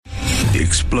The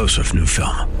explosive new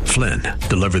film, Flynn,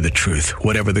 deliver the truth,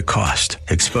 whatever the cost,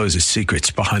 exposes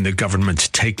secrets behind the government's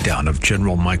takedown of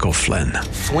General Michael Flynn.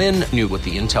 Flynn knew what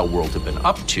the intel world had been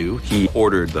up to. He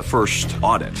ordered the first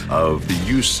audit of the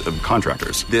use of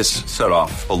contractors. This set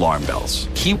off alarm bells.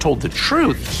 He told the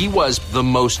truth. He was the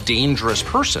most dangerous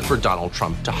person for Donald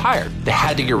Trump to hire. They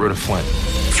had to get rid of Flynn.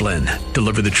 Flynn,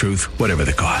 deliver the truth, whatever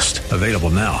the cost. Available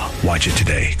now. Watch it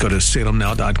today. Go to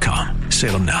salemnow.com.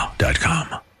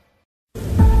 salemnow.com.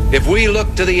 If we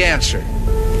look to the answer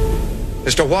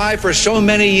as to why for so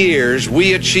many years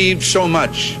we achieved so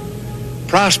much,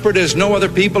 prospered as no other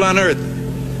people on earth,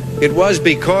 it was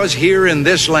because here in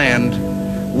this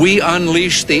land we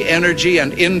unleashed the energy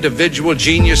and individual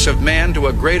genius of man to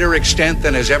a greater extent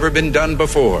than has ever been done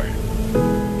before.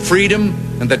 Freedom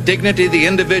and the dignity of the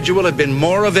individual have been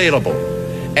more available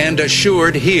and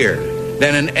assured here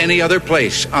than in any other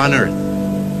place on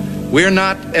earth. We're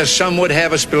not, as some would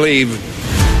have us believe,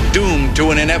 doomed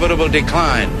to an inevitable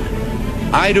decline.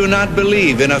 I do not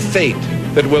believe in a fate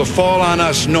that will fall on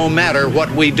us no matter what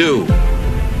we do.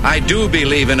 I do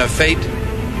believe in a fate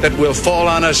that will fall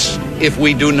on us if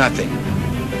we do nothing.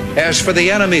 As for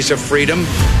the enemies of freedom,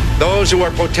 those who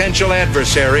are potential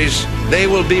adversaries, they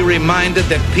will be reminded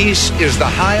that peace is the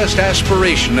highest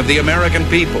aspiration of the American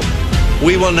people.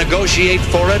 We will negotiate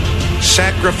for it,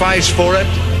 sacrifice for it.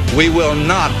 We will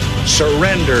not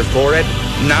surrender for it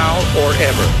now or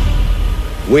ever.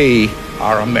 We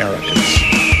are Americans.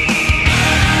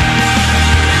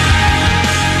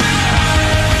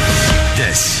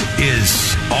 This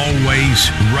is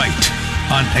Always Right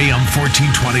on AM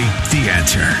 1420, The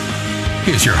Answer.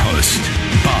 Here's your host,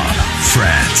 Bob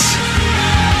Frantz.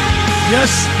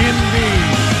 Yes,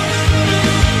 indeed.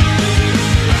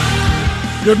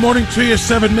 Good morning to you.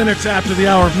 7 minutes after the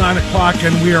hour of 9 o'clock,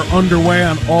 and we are underway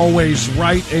on Always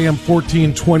Right, AM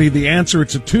 1420. The Answer.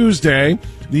 It's a Tuesday,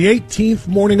 the 18th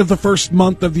morning of the first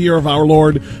month of the year of our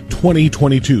Lord,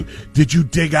 2022. Did you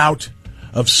dig out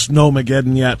of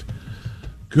Snowmageddon yet?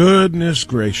 Goodness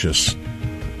gracious.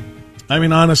 I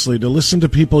mean, honestly, to listen to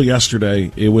people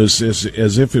yesterday, it was as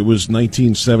if it was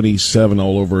 1977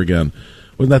 all over again.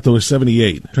 Wasn't that, though? It was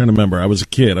 78. I'm trying to remember. I was a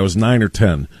kid. I was 9 or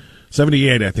 10.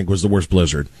 78, I think, was the worst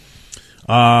blizzard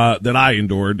that I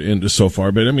endured so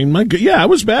far. But, I mean, it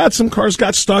was bad. Some cars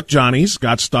got stuck. Johnny's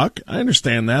got stuck. I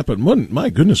understand that. But, my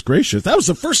goodness gracious, that was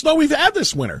the first snow we've had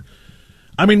this winter.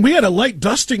 I mean, we had a light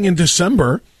dusting in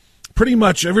December. Pretty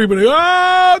much everybody,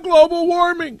 global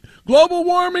warming. Global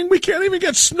warming. We can't even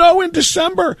get snow in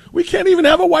December. We can't even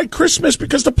have a white Christmas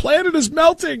because the planet is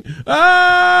melting.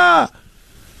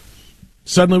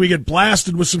 Suddenly we get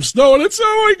blasted with some snow, and it's,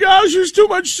 oh my gosh, there's too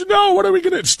much snow. What are we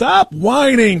going to stop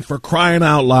whining, for crying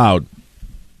out loud?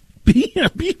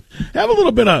 Have a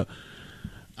little bit of,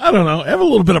 have a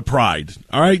little bit of pride.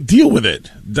 All right, deal with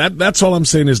it. That's all I'm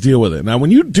saying is deal with it. Now,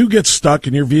 when you do get stuck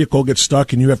and your vehicle gets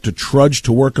stuck and you have to trudge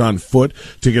to work on foot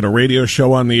to get a radio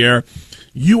show on the air,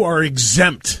 you are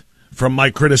exempt from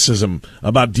my criticism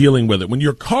about dealing with it. When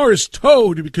your car is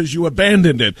towed because you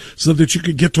abandoned it so that you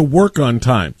could get to work on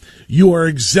time, you are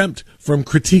exempt from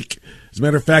critique. As a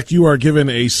matter of fact, you are given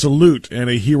a salute and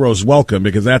a hero's welcome,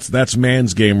 because that's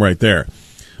man's game right there.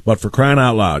 But for crying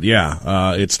out loud,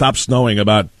 it stopped snowing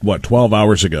about, 12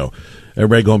 hours ago.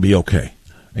 Everybody going to be okay.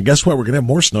 And guess what? We're going to have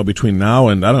more snow between now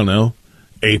and,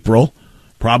 April.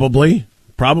 Probably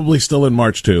still in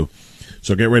March, too.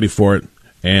 So get ready for it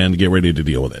and get ready to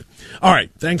deal with it. All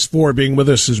right, thanks for being with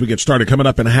us as we get started. Coming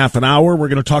up in a half an hour, we're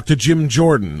going to talk to Jim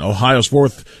Jordan, Ohio's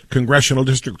 4th Congressional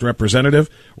District Representative,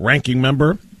 ranking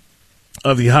member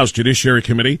of the House Judiciary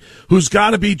Committee, who's got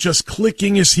to be just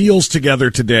clicking his heels together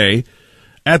today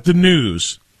at the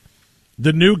news.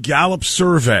 The new Gallup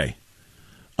survey.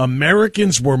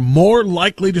 Americans were more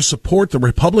likely to support the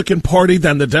Republican Party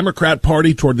than the Democrat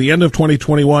Party toward the end of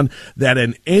 2021 than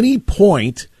at any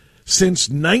point since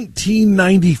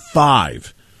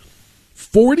 1995.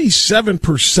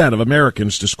 47% of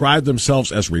Americans describe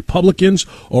themselves as Republicans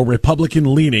or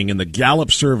Republican-leaning in the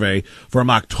Gallup survey from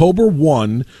October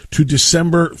 1 to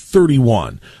December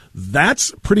 31.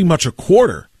 That's pretty much a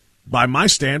quarter. By my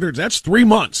standards, that's 3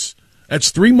 months.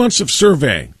 That's 3 months of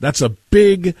surveying. That's a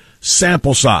big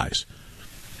sample size.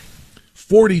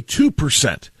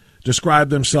 42% describe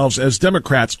themselves as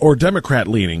Democrats or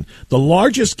Democrat-leaning, the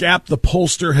largest gap the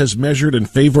pollster has measured in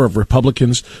favor of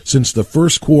Republicans since the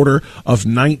first quarter of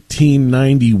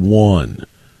 1991.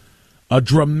 A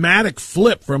dramatic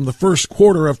flip from the first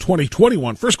quarter of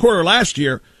 2021. First quarter last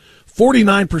year,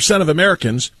 49% of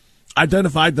Americans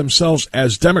identified themselves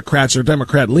as Democrats or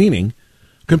Democrat-leaning,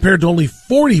 compared to only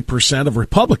 40% of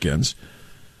Republicans.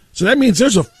 So that means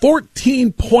there's a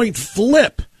 14-point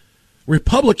flip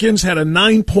Republicans had a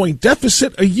 9-point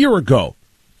deficit a year ago.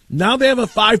 Now they have a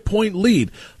 5-point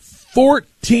lead,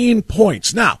 14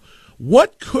 points. Now,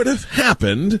 what could have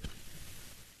happened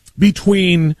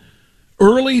between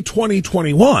early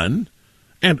 2021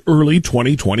 and early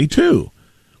 2022?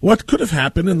 What could have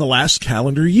happened in the last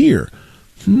calendar year?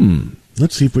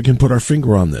 Let's see if we can put our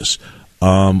finger on this.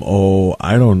 I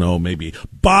don't know, maybe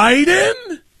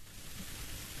Biden?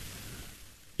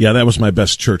 Yeah, that was my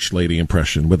best church lady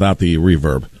impression without the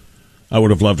reverb. I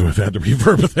would have loved to have had the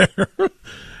reverb there.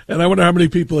 And I wonder how many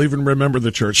people even remember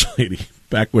the church lady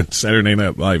back when Saturday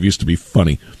Night Live used to be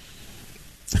funny.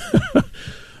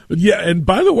 Yeah, and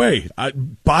by the way,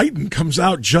 Biden comes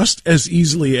out just as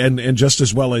easily and just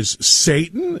as well as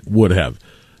Satan would have.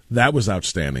 That was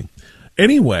outstanding.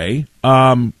 Anyway,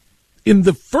 in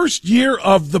the first year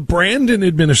of the Brandon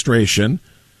administration,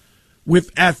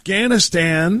 with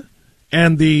Afghanistan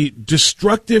and the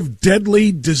destructive,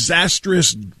 deadly,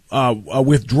 disastrous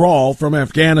withdrawal from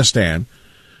Afghanistan,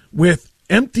 with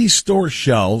empty store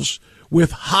shelves,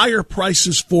 with higher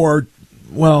prices for,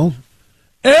 well,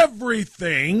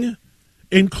 everything,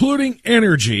 including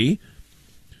energy,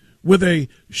 with a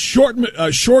short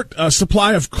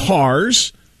supply of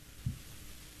cars,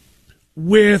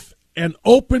 with an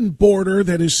open border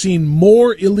that has seen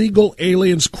more illegal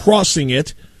aliens crossing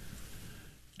it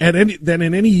than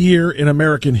in any year in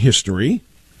American history,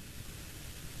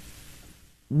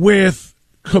 with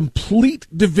complete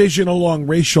division along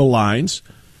racial lines,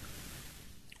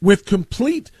 with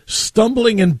complete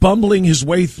stumbling and bumbling his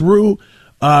way through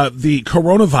the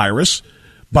coronavirus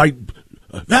by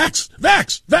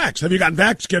vax. Have you gotten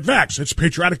vaxxed? Get vaxxed. It's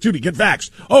patriotic duty. Get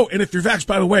vaxxed. Oh, and if you're vaxxed,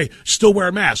 by the way, still wear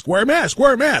a mask. Wear a mask.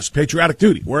 Wear a mask. Patriotic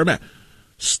duty. Wear a mask.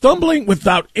 Stumbling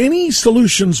without any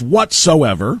solutions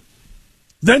whatsoever.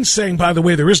 Then saying, by the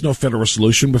way, there is no federal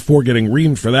solution before getting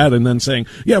reamed for that, and then saying,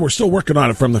 yeah, we're still working on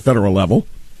it from the federal level.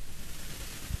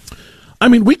 I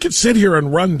mean, we could sit here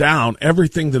and run down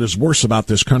everything that is worse about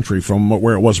this country from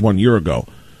where it was 1 year ago,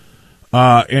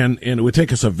 and it would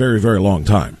take us a very, very long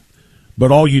time.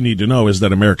 But all you need to know is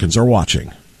that Americans are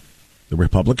watching. The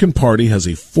Republican Party has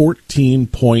a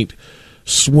 14-point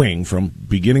swing from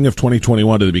beginning of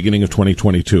 2021 to the beginning of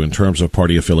 2022 in terms of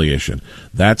party affiliation.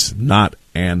 That's not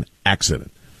an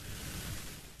accident.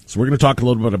 So we're going to talk a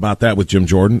little bit about that with Jim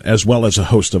Jordan, as well as a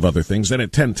host of other things. Then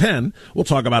at 10:10, we'll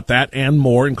talk about that and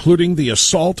more, including the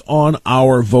assault on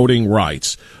our voting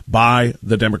rights by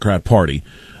the Democrat Party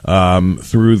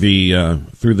through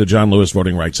the John Lewis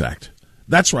Voting Rights Act.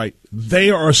 That's right. They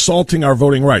are assaulting our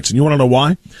voting rights. And you want to know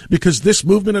why? Because this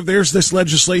movement of theirs, this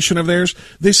legislation of theirs,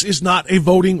 this is not a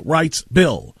voting rights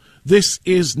bill. This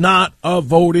is not a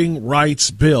voting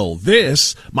rights bill.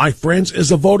 This, my friends,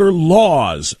 is a voter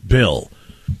laws bill.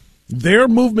 Their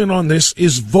movement on this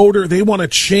is they want to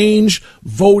change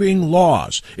voting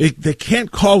laws. They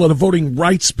can't call it a voting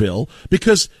rights bill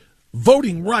because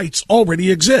voting rights already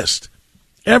exist.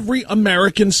 Every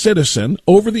American citizen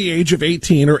over the age of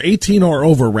 18, or 18 or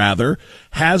over rather,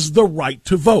 has the right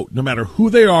to vote, no matter who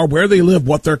they are, where they live,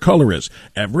 what their color is.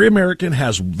 Every American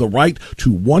has the right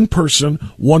to one person,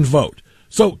 one vote.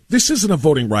 So this isn't a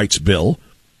voting rights bill.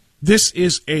 This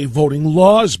is a voting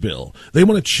laws bill. They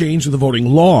want to change the voting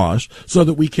laws so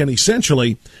that we can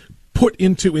essentially put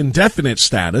into indefinite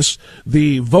status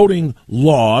the voting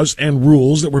laws and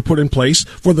rules that were put in place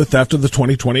for the theft of the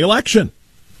 2020 election.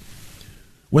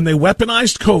 When they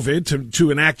weaponized COVID to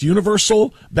enact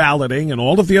universal balloting and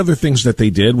all of the other things that they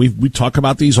did, we talk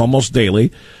about these almost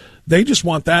daily, they just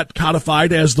want that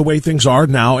codified as the way things are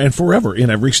now and forever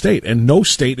in every state. And no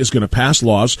state is going to pass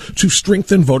laws to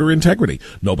strengthen voter integrity.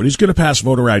 Nobody's going to pass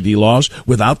voter ID laws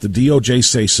without the DOJ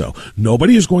say so.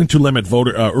 Nobody is going to limit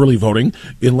early voting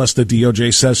unless the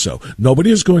DOJ says so.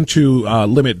 Nobody is going to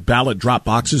limit ballot drop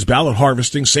boxes, ballot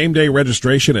harvesting, same-day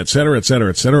registration, et cetera,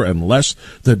 unless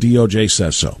the DOJ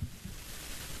says so.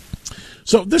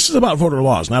 So this is about voter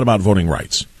laws, not about voting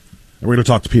rights. And we're going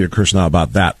to talk to Peter Kirsch now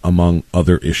about that, among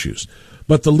other issues.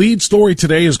 But the lead story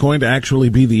today is going to actually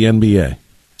be the NBA.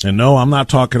 And no, I'm not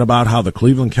talking about how the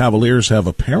Cleveland Cavaliers have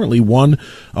apparently won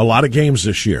a lot of games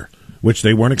this year, which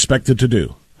they weren't expected to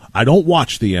do. I don't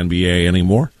watch the NBA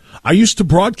anymore. I used to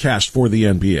broadcast for the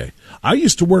NBA. I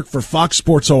used to work for Fox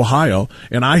Sports Ohio,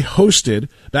 and I hosted,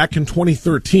 back in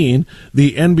 2013,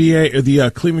 the NBA,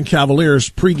 the Cleveland Cavaliers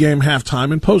pregame,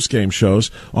 halftime, and postgame shows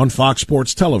on Fox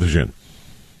Sports Television.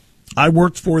 I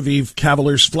worked for the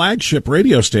Cavaliers' flagship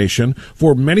radio station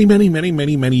for many, many, many,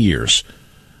 many, many years.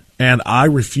 And I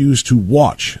refuse to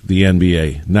watch the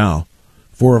NBA now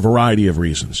for a variety of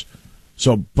reasons.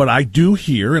 So, but I do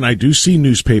hear and I do see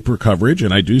newspaper coverage,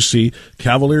 and I do see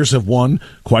Cavaliers have won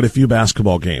quite a few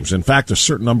basketball games. In fact, a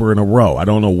certain number in a row. I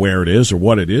don't know where it is or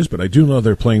what it is, but I do know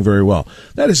they're playing very well.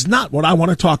 That is not what I want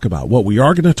to talk about. What we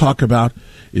are going to talk about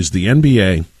is the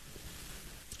NBA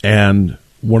and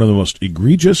one of the most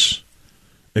egregious,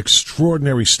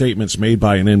 extraordinary statements made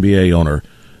by an NBA owner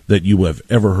that you have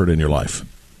ever heard in your life.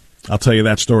 I'll tell you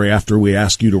that story after we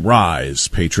ask you to rise,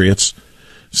 Patriots.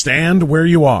 Stand where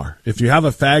you are. If you have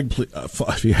a flag,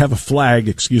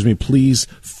 please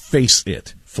face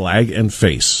it. Flag and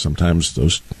face. Sometimes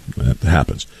that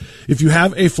happens. If you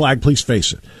have a flag, please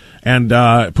face it. And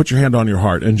put your hand on your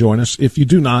heart and join us. If you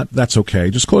do not, that's okay.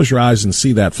 Just close your eyes and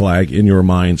see that flag in your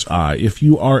mind's eye. If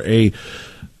you are a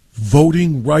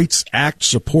Voting Rights Act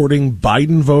supporting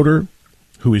Biden voter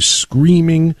who is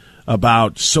screaming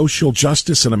about social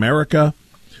justice in America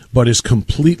but is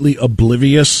completely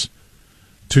oblivious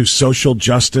to social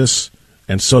justice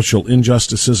and social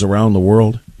injustices around the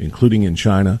world, including in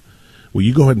China, will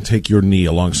you go ahead and take your knee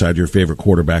alongside your favorite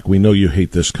quarterback? We know you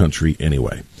hate this country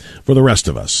anyway. For the rest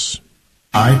of us,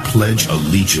 I pledge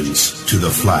allegiance to the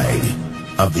flag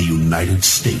of the United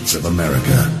States of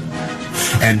America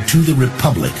and to the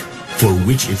republic for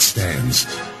which it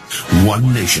stands,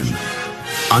 one nation,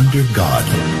 under God,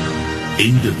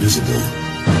 indivisible,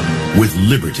 with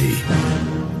liberty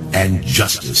and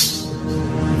justice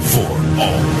for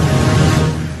all.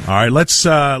 All right, let's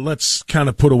kind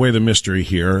of put away the mystery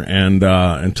here and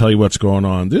tell you what's going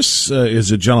on. This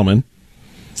is a gentleman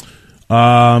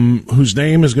whose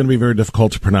name is going to be very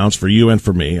difficult to pronounce for you and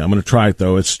for me. I'm going to try it,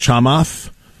 though. It's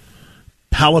Chamath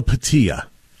Palihapitiya.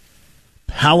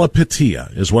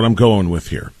 Palihapitiya is what I'm going with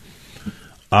here.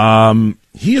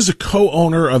 He is a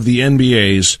co-owner of the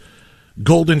NBA's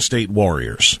Golden State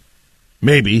Warriors.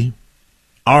 Maybe,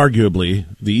 arguably,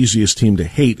 the easiest team to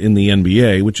hate in the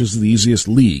NBA, which is the easiest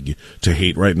league to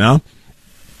hate right now.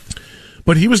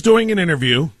 But he was doing an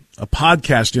interview, a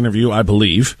podcast interview, I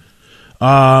believe.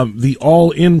 The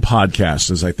All In podcast,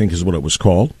 as I think is what it was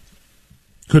called.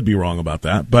 Could be wrong about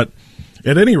that. But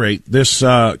at any rate, this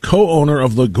co-owner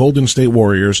of the Golden State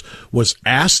Warriors was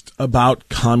asked about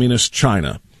communist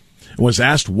China. Was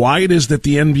asked why it is that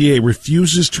the NBA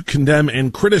refuses to condemn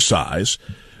and criticize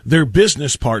their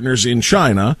business partners in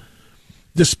China,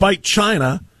 despite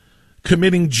China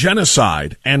committing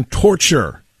genocide and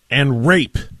torture and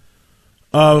rape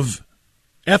of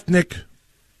ethnic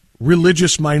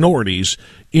religious minorities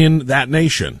in that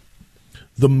nation.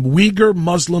 The Uyghur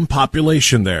Muslim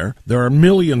population there are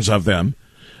millions of them.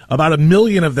 About 1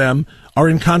 million of them are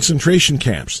in concentration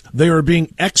camps. They are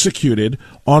being executed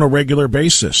on a regular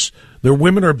basis. Their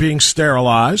women are being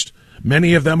sterilized.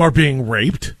 Many of them are being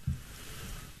raped.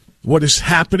 What is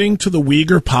happening to the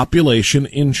Uyghur population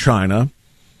in China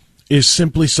is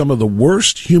simply some of the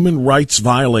worst human rights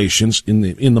violations in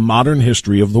the modern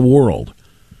history of the world.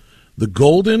 The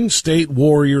Golden State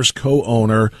Warriors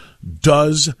co-owner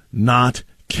does not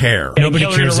care. Nobody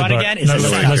cares about.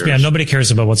 Nobody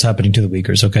cares about what's happening to the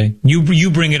Uyghurs. Okay,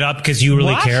 you bring it up because you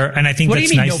really care, and I think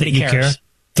that's nice that you care.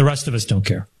 The rest of us don't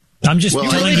care. I'm just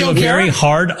telling you a very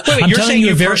hard. Wait, you're saying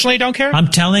you personally don't care? I'm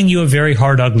telling you a very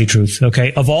hard, ugly truth.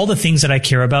 Okay, of all the things that I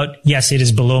care about, yes, it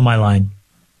is below my line.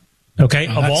 Okay,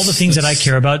 of all the things that I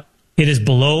care about, it is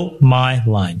below my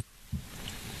line.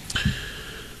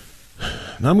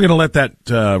 Now I'm going to let that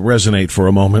resonate for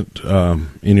a moment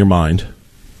in your mind,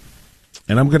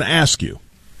 and I'm going to ask you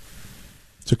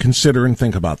to consider and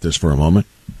think about this for a moment.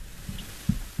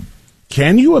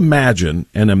 Can you imagine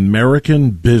an American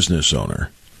business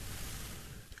owner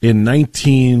in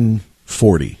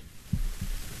 1940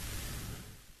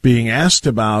 being asked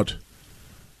about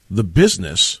the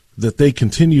business that they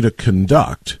continue to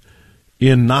conduct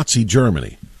in Nazi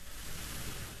Germany?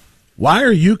 Why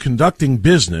are you conducting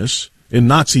business in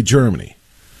Nazi Germany?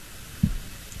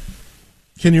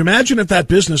 Can you imagine if that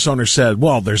business owner said,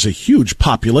 well, there's a huge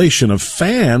population of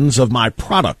fans of my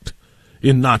product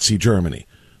in Nazi Germany.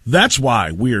 That's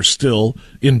why we are still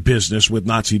in business with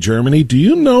Nazi Germany. Do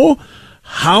you know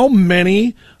how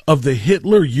many of the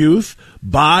Hitler youth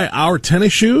buy our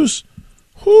tennis shoes?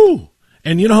 Whew.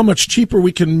 And you know how much cheaper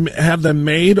we can have them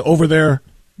made over there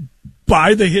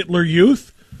by the Hitler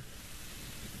youth?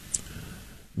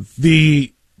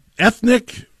 The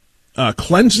ethnic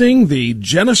cleansing, the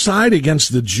genocide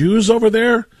against the Jews over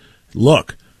there.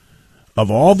 Look, of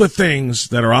all the things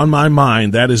that are on my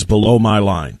mind, that is below my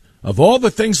line. Of all the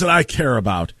things that I care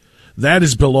about, that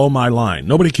is below my line.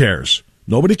 Nobody cares.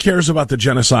 Nobody cares about the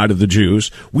genocide of the Jews.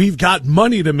 We've got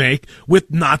money to make with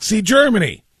Nazi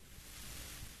Germany.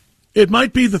 It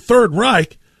might be the Third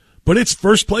Reich, but it's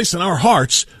first place in our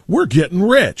hearts. We're getting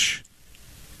rich.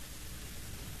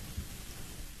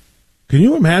 Can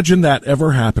you imagine that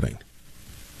ever happening?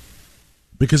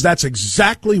 Because that's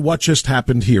exactly what just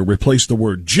happened here. Replace the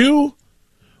word Jew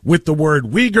with the word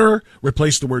Uyghur,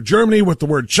 replace the word Germany with the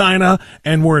word China,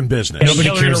 and we're in business. Nobody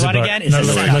cares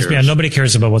about. Nobody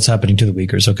cares about what's happening to the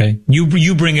Uyghurs. Okay,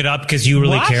 you bring it up because you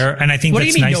really care, and I think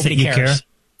that's nice that you care.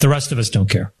 The rest of us don't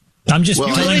care. I'm just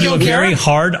telling you a very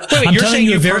hard. Wait, you're saying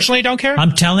you personally don't care?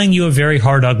 I'm telling you a very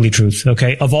hard, ugly truth.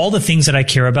 Okay, of all the things that I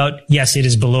care about, yes, it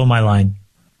is below my line.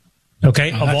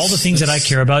 Okay, of all the things that I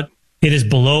care about, it is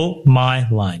below my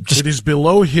line. It is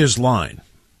below his line.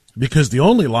 Because the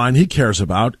only line he cares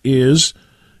about is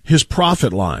his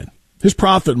profit line, his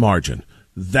profit margin.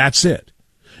 That's it.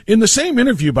 In the same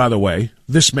interview, by the way,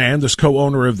 this man, this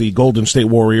co-owner of the Golden State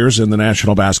Warriors and the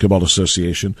National Basketball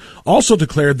Association, also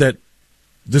declared that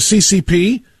the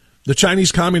CCP, the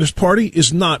Chinese Communist Party,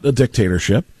 is not a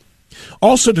dictatorship.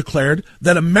 Also declared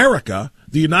that America,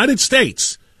 the United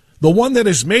States, the one that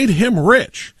has made him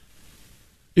rich,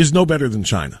 is no better than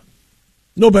China.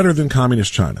 No better than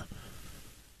Communist China.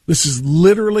 This is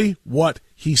literally what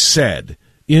he said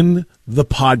in the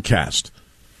podcast.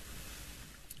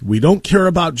 We don't care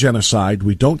about genocide.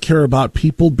 We don't care about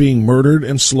people being murdered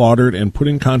and slaughtered and put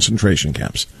in concentration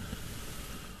camps.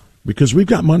 Because we've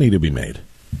got money to be made.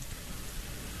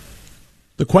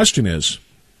 The question is,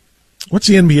 what's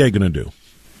the NBA going to do?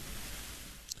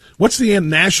 What's the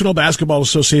National Basketball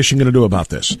Association going to do about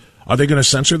this? Are they going to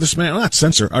censor this man? Not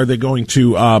censor. Are they going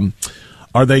to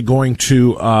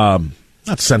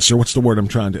not censor, what's the word I'm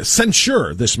trying to...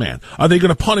 Censure this man. Are they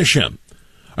going to punish him?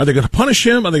 Are they going to punish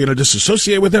him? Are they going to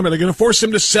disassociate with him? Are they going to force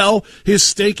him to sell his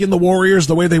stake in the Warriors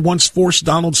the way they once forced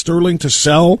Donald Sterling to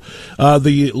sell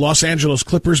the Los Angeles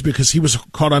Clippers because he was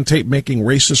caught on tape making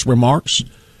racist remarks?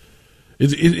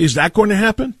 Is that going to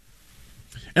happen?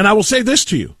 And I will say this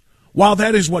to you. While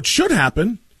that is what should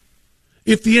happen,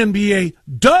 if the NBA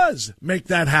does make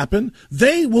that happen,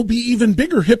 they will be even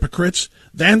bigger hypocrites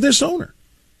than this owner.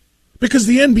 Because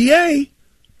the NBA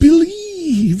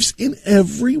believes in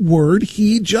every word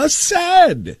he just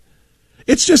said.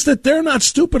 It's just that they're not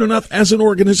stupid enough as an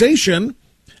organization,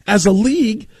 as a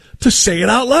league, to say it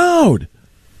out loud.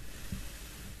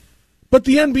 But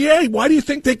the NBA, why do you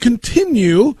think they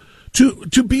continue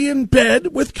to be in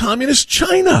bed with communist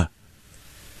China?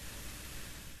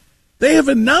 They have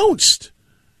announced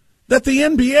that the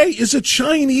NBA is a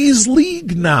Chinese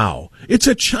league now. It's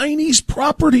a Chinese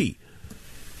property.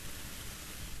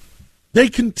 They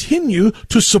continue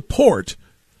to support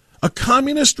a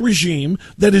communist regime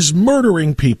that is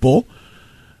murdering people,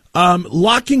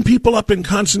 locking people up in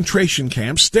concentration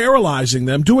camps, sterilizing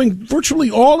them, doing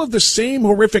virtually all of the same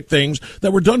horrific things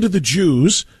that were done to the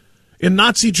Jews in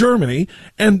Nazi Germany.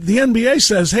 And the NBA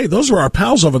says, hey, those are our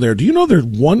pals over there. Do you know there's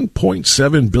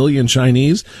 1.7 billion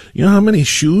Chinese? You know how many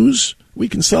shoes we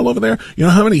can sell over there? You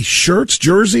know how many shirts,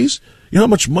 jerseys? You know how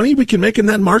much money we can make in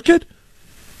that market?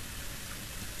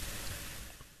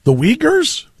 The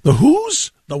Uyghurs? The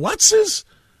who's? The what's?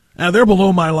 They're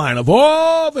below my line. Of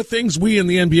all the things we in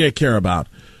the NBA care about,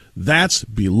 that's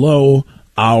below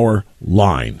our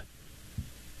line.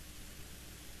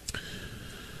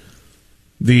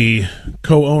 The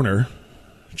co-owner,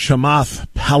 Chamath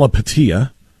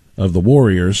Palihapitiya of the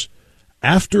Warriors,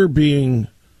 after being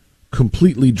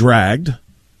completely dragged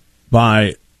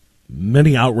by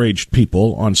many outraged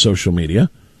people on social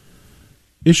media,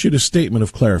 issued a statement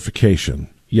of clarification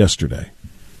yesterday.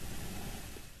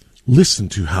 Listen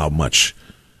to how much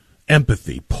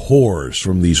empathy pours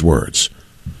from these words.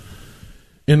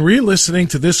 In re-listening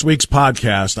to this week's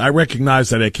podcast, I recognize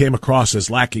that I came across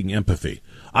as lacking empathy.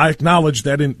 I acknowledge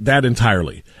that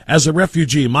entirely. As a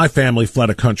refugee, my family fled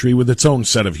a country with its own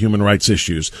set of human rights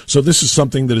issues, so this is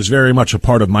something that is very much a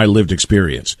part of my lived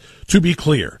experience. To be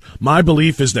clear, my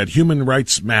belief is that human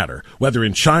rights matter, whether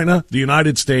in China, the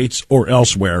United States, or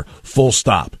elsewhere, full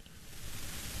stop.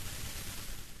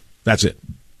 That's it.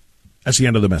 That's the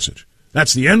end of the message.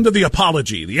 That's the end of the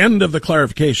apology, the end of the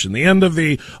clarification, the end of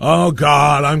the, oh,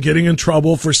 God, I'm getting in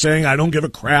trouble for saying I don't give a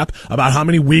crap about how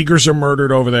many Uyghurs are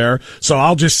murdered over there. So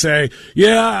I'll just say,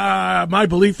 yeah, my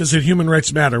belief is that human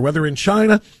rights matter, whether in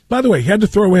China. By the way, he had to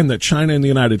throw in that China and the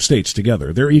United States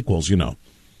together. They're equals, you know.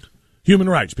 Human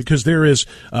rights, because there is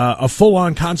a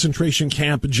full-on concentration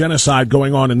camp genocide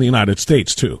going on in the United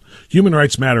States, too. Human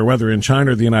rights matter, whether in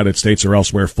China or the United States or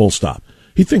elsewhere, full stop.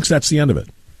 He thinks that's the end of it.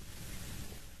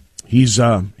 He's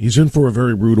in for a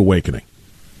very rude awakening.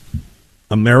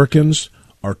 Americans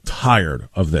are tired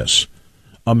of this.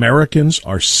 Americans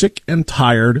are sick and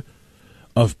tired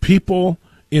of people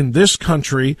in this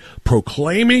country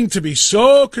proclaiming to be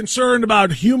so concerned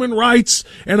about human rights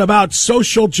and about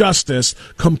social justice,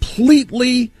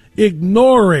 completely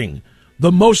ignoring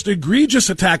the most egregious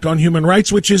attack on human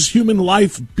rights, which is human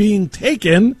life being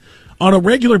taken on a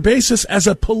regular basis as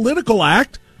a political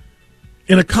act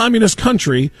in a communist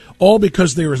country, all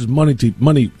because there is money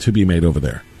to be made over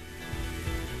there.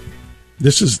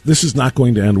 This is not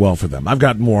going to end well for them. I've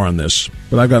got more on this,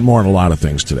 but I've got more on a lot of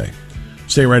things today.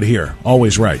 Stay right here.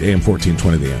 Always right. AM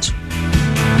 1420, The Answer.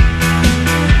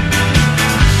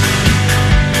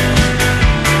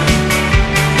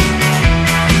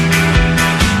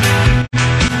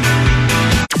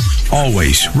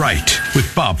 Always right with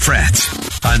Bob Frantz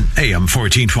on AM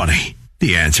 1420,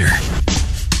 The Answer.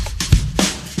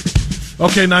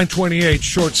 Okay, 9:28,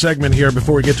 short segment here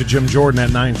before we get to Jim Jordan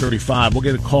at 9:35. We'll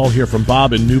get a call here from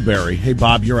Bob in Newberry. Hey,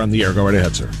 Bob, you're on the air. Go right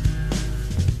ahead, sir.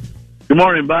 Good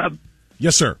morning, Bob.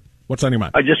 Yes, sir. What's on your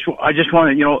mind? I just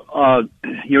want to,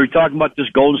 you were talking about this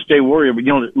Golden State Warrior, but,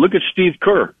 look at Steve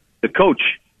Kerr, the coach.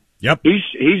 Yep.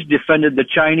 He's defended the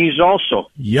Chinese also.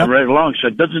 Yep. Right along, so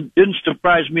it didn't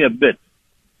surprise me a bit.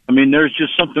 I mean, there's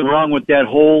just something wrong with that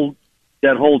whole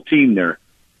team there.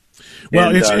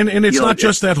 Well, it's not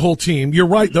just that whole team. You're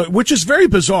right, which is very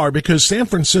bizarre because San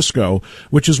Francisco,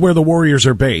 which is where the Warriors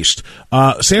are based,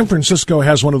 San Francisco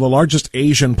has one of the largest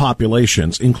Asian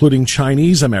populations, including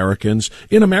Chinese Americans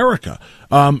in America.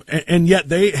 And yet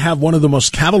they have one of the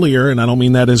most cavalier, and I don't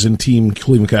mean that as in Team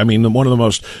Cleveland, I mean one of the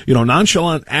most,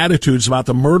 nonchalant attitudes about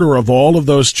the murder of all of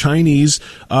those Chinese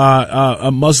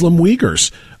Muslim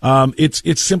Uyghurs.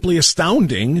 It's simply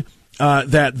astounding.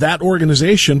 That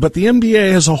organization, but the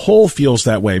NBA as a whole feels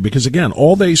that way because, again,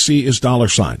 all they see is dollar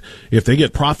sign. If they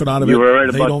get profit out of it,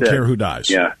 they don't care who dies.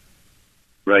 Yeah,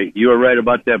 right. You are right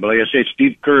about that. But like I say,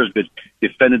 Steve Kerr has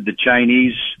defended the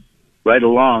Chinese right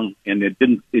along, and it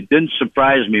didn't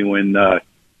surprise me when that.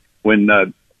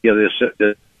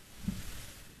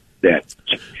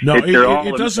 No,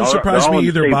 it doesn't surprise me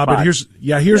either, Bob. But here's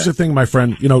the thing, my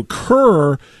friend.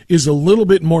 Kerr is a little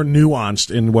bit more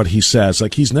nuanced in what he says.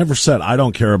 Like, he's never said, I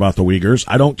don't care about the Uyghurs.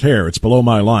 I don't care. It's below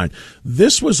my line.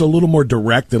 This was a little more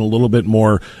direct and a little bit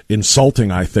more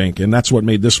insulting, I think, and that's what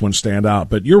made this one stand out.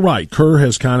 But you're right. Kerr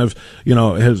has kind of,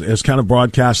 has kind of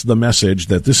broadcast the message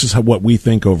that this is what we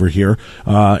think over here,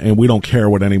 and we don't care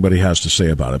what anybody has to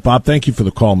say about it. Bob, thank you for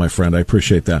the call, my friend. I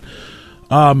appreciate that.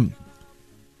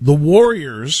 The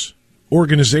Warriors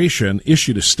organization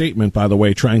issued a statement, by the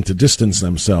way, trying to distance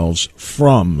themselves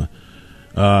from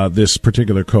this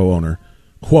particular co-owner.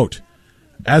 Quote,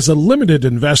 as a limited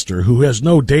investor who has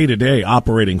no day-to-day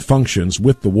operating functions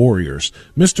with the Warriors,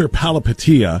 Mr.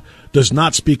 Palihapitiya does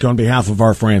not speak on behalf of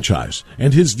our franchise,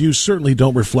 and his views certainly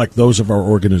don't reflect those of our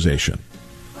organization.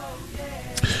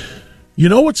 You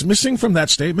know what's missing from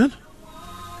that statement?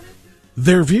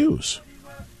 Their views.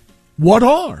 What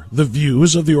are the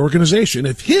views of the organization?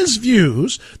 If his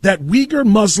views that Uyghur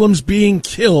Muslims being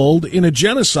killed in a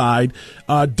genocide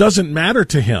doesn't matter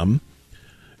to him,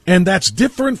 and that's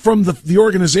different from the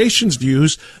organization's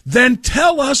views, then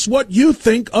tell us what you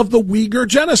think of the Uyghur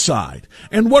genocide.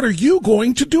 And what are you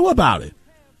going to do about it?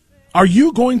 Are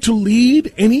you going to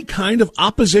lead any kind of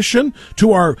opposition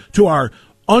to our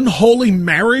unholy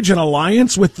marriage and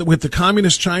alliance with the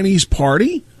Communist Chinese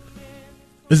Party?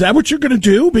 Is that what you're going to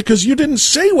do? Because you didn't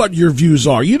say what your views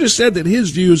are. You just said that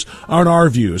his views aren't our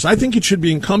views. I think it should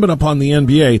be incumbent upon the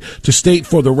NBA to state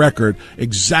for the record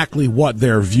exactly what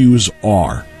their views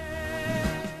are.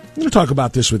 I'm going to talk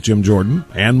about this with Jim Jordan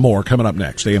and more coming up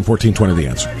next. AM 1420, The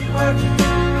Answer.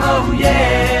 Oh,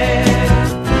 yeah.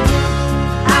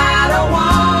 I don't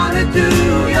want to do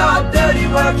your dirty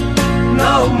work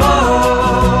no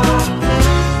more.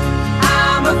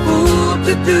 I'm a fool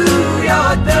to do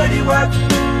your dirty work.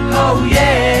 Oh,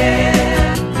 yeah.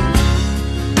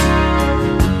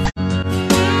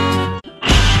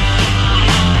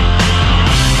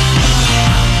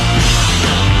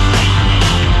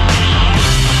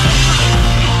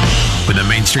 When the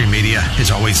mainstream media is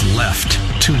always left,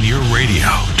 tune your radio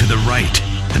to the right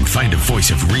and find a voice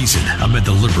of reason amid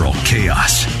the liberal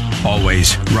chaos.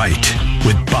 Always right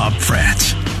with Bob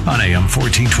Frantz on AM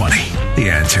 1420. The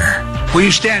Answer. Will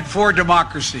you stand for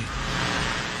democracy?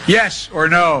 Yes or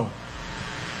no?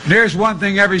 And here's one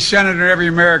thing every senator, every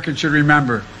American should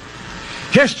remember.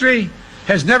 History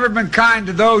has never been kind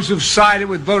to those who've sided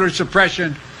with voter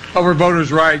suppression over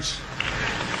voters' rights.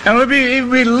 And it'll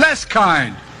even be less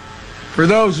kind for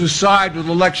those who side with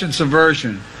election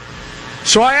subversion.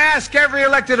 So I ask every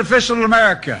elected official in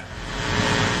America,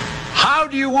 how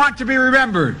do you want to be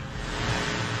remembered?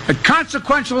 At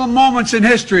consequential moments in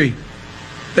history,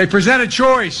 they present a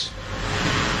choice.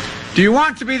 Do you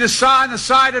want to be on the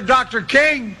side of Dr.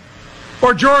 King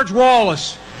or George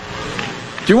Wallace?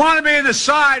 Do you want to be on the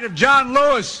side of John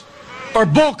Lewis or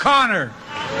Bull Connor?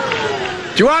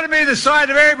 Do you want to be the side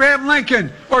of Abraham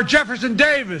Lincoln or Jefferson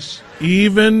Davis?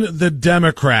 Even the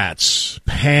Democrats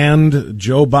panned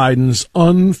Joe Biden's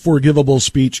unforgivable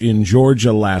speech in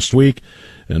Georgia last week.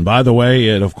 And by the way,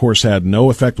 it, of course, had no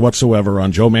effect whatsoever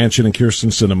on Joe Manchin and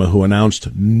Kyrsten Sinema, who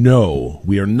announced, no,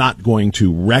 we are not going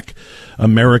to wreck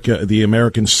America, the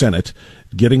American Senate,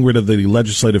 getting rid of the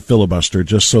legislative filibuster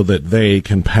just so that they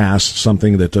can pass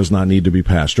something that does not need to be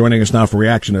passed. Joining us now for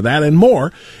reaction to that and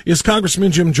more is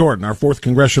Congressman Jim Jordan, our 4th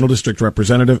Congressional District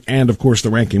Representative and, of course, the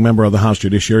ranking member of the House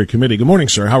Judiciary Committee. Good morning,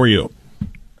 sir. How are you?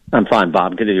 I'm fine,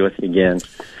 Bob. Good to be with you again.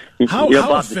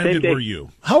 How offended were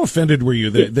you? How offended were you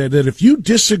that if you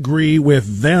disagree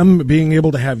with them being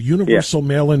able to have universal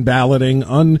mail-in balloting,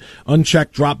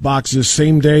 unchecked drop boxes,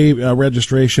 same-day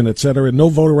registration, et cetera, no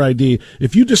voter ID,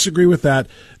 if you disagree with that,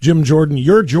 Jim Jordan,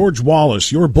 you're George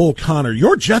Wallace, you're Bull Connor,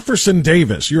 you're Jefferson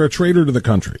Davis, you're a traitor to the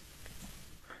country.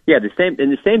 Yeah,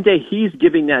 in the same day he's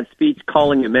giving that speech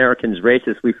calling Americans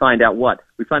racist, we find out what?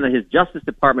 We find out his Justice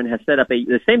Department has set up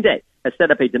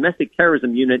a domestic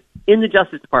terrorism unit in the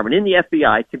Justice Department, in the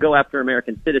FBI, to go after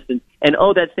American citizens. And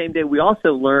that same day we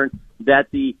also learned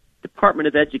that the Department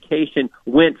of Education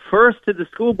went first to the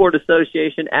School Board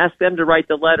Association, asked them to write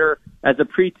the letter as a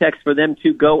pretext for them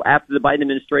to go after the Biden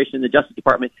administration and the Justice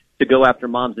Department to go after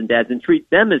moms and dads and treat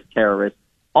them as terrorists.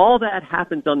 All that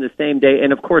happens on the same day.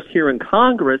 And, of course, here in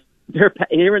Congress, here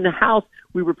in the House,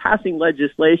 we were passing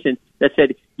legislation that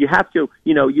said you have to,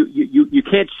 you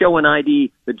can't show an ID.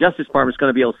 The Justice Department is going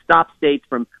to be able to stop states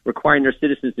from requiring their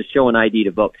citizens to show an ID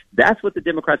to vote. That's what the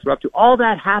Democrats were up to. All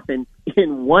that happened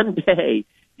in one day.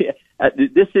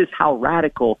 This is how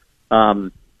radical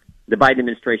the Biden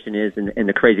administration is and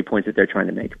the crazy points that they're trying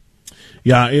to make.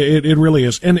 Yeah, it really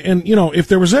is. And, if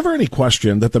there was ever any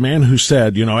question that the man who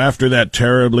said, after that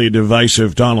terribly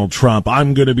divisive Donald Trump,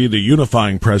 I'm going to be the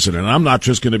unifying president. I'm not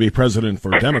just going to be president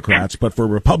for Democrats, but for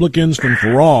Republicans and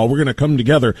for all. We're going to come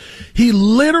together. He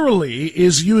literally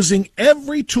is using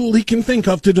every tool he can think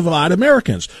of to divide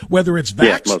Americans, whether it's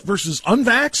vaxxed versus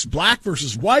unvaxxed, black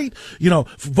versus white,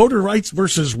 voter rights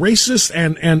versus racists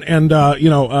and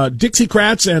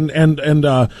Dixiecrats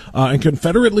and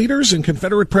Confederate leaders and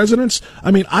Confederate presidents. I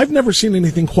mean, I've never seen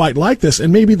anything quite like this,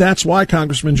 and maybe that's why,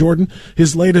 Congressman Jordan,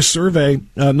 his latest survey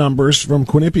numbers from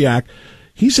Quinnipiac,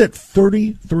 he's at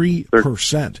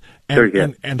 33%,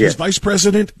 and his vice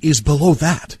president is below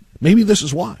that. Maybe this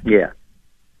is why. Yeah,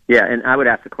 and I would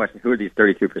ask the question, who are these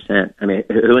 33%? I mean,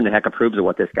 who in the heck approves of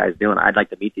what this guy's doing? I'd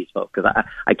like to meet these folks, because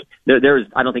I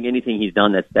don't think anything he's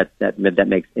done that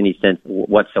makes any sense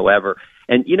whatsoever.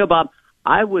 And, Bob,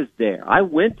 I was there. I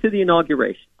went to the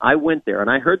inauguration. I went there, and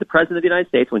I heard the President of the United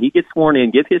States, when he gets sworn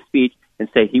in, give his speech and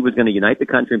say he was going to unite the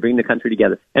country and bring the country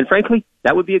together. And frankly,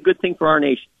 that would be a good thing for our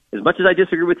nation. As much as I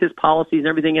disagree with his policies and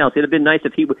everything else, it would have been nice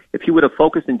if he would have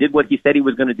focused and did what he said he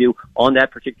was going to do on that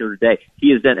particular day.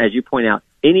 He has done, as you point out,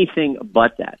 anything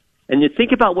but that. And just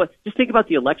think about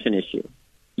the election issue.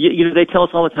 They tell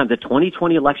us all the time the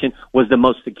 2020 election was the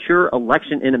most secure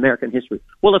election in American history.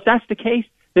 Well, if that's the case,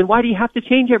 then why do you have to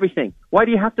change everything? Why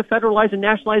do you have to federalize and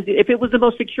nationalize it? If it was the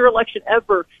most secure election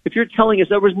ever, if you're telling us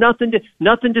there was nothing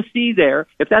to see there,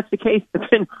 if that's the case,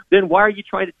 then why are you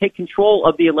trying to take control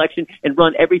of the election and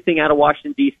run everything out of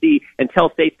Washington, D.C. and tell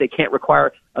states they can't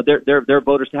require their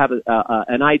voters to have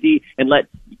an ID and let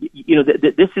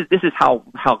this is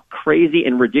how crazy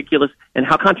and ridiculous and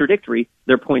how contradictory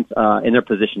their points and their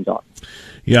positions are.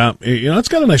 Yeah, it's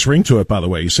got a nice ring to it, by the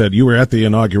way. You said you were at the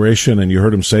inauguration and you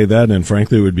heard him say that, and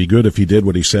frankly, it would be good if he did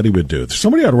what he said he would do.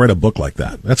 Somebody ought to write a book like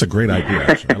that. That's a great idea,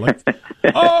 actually.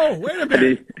 Oh, wait a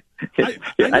minute. I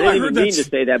didn't even mean to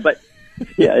say that, but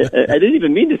I didn't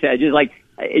even mean to say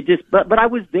it. But I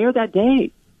was there that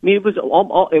day. I mean, it was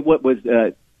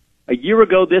a year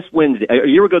ago this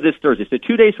Thursday. So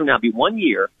 2 days from now, it'll be 1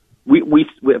 year. I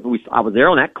was there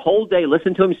on that cold day,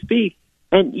 listened to him speak,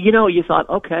 and you thought,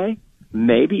 okay,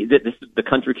 maybe the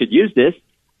country could use this,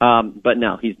 but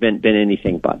no, he's been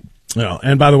anything but. Well,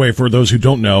 and by the way, for those who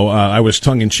don't know, I was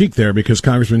tongue-in-cheek there because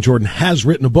Congressman Jordan has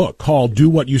written a book called Do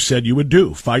What You Said You Would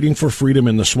Do, Fighting for Freedom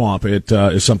in the Swamp. It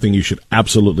is something you should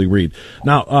absolutely read.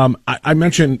 Now, I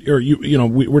mentioned,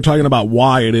 we're talking about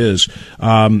why it is,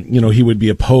 he would be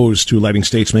opposed to letting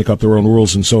states make up their own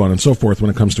rules and so on and so forth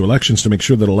when it comes to elections to make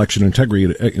sure that election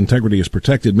integrity is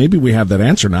protected. Maybe we have that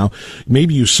answer now.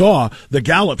 Maybe you saw the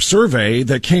Gallup survey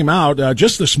that came out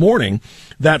just this morning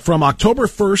that from October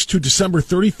 1st to December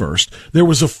 31st, there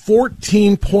was a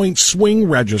 14-point swing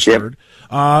registered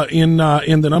in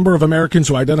the number of Americans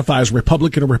who identify as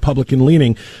Republican or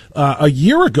Republican-leaning. A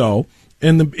year ago,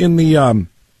 in the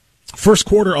first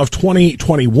quarter of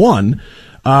 2021,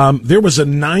 There was a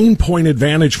 9-point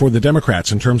advantage for the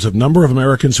Democrats in terms of number of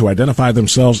Americans who identify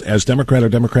themselves as Democrat or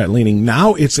Democrat-leaning.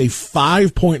 Now it's a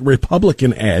 5-point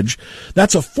Republican edge.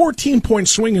 That's a 14-point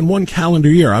swing in one calendar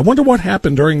year. I wonder what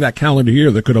happened during that calendar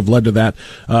year that could have led to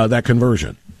that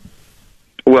conversion.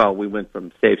 Well, we went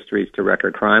from safe streets to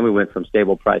record crime. We went from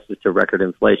stable prices to record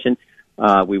inflation.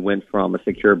 We went from a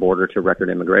secure border to record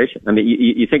immigration. I mean,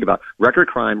 you think about record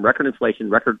crime, record inflation,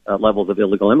 record levels of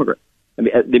illegal immigrants. I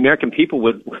mean, the American people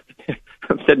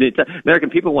American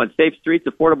people want safe streets,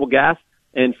 affordable gas,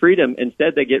 and freedom.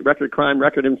 Instead, they get record crime,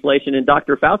 record inflation, and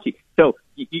Dr. Fauci. So,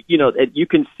 you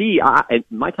can see, in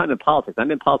my time in politics, I'm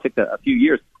in politics a few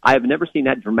years, I have never seen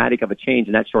that dramatic of a change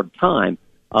in that short time.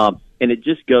 And it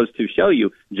just goes to show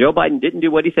you, Joe Biden didn't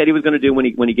do what he said he was going to do when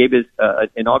he gave his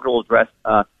inaugural address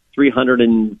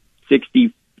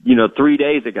 363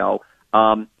 days ago.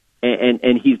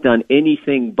 And he's done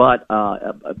anything but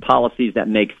policies that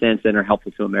make sense and are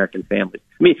helpful to American families.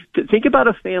 I mean, think about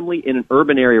a family in an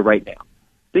urban area right now.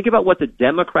 Think about what the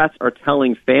Democrats are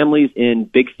telling families in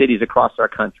big cities across our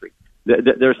country.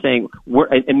 They're saying,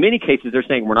 in many cases, they're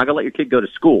saying, we're not going to let your kid go to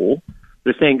school.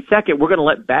 They're saying, second, we're going to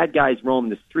let bad guys roam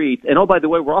the streets. And, oh, by the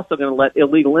way, we're also going to let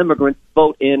illegal immigrants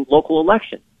vote in local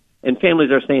elections. And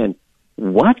families are saying,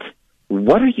 what?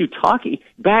 What are you talking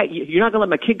about? You're not going to let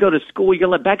my kid go to school. You're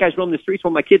going to let bad guys roam the streets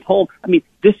while my kid's home. I mean,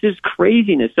 this is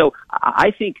craziness. So I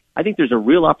think there's a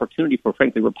real opportunity for,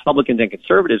 frankly, Republicans and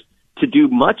conservatives to do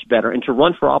much better and to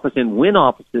run for office and win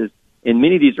offices in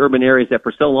many of these urban areas that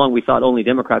for so long we thought only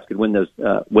Democrats could win those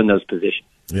positions.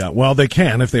 Yeah, well, they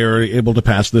can if they are able to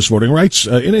pass this voting rights.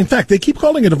 And in fact, they keep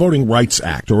calling it a Voting Rights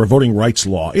Act or a Voting Rights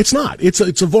Law. It's not. It's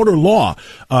a voter law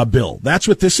bill. That's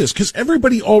what this is, because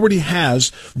everybody already has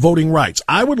voting rights.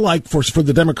 I would like for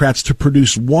the Democrats to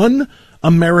produce one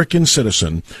American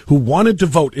citizen who wanted to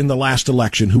vote in the last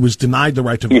election who was denied the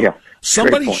right to vote. Yeah.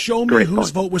 Somebody show me whose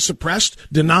vote was suppressed,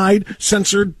 denied,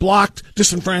 censored, blocked,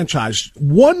 disenfranchised.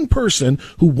 One person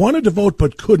who wanted to vote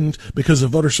but couldn't because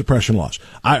of voter suppression laws.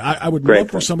 I would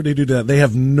love for somebody to do that.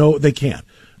 They can't.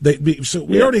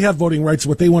 We already have voting rights.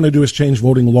 What they want to do is change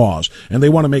voting laws, and they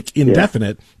want to make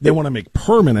indefinite. They want to make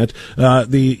permanent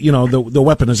the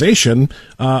weaponization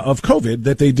of COVID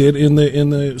that they did in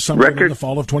the summer and the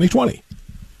fall of 2020.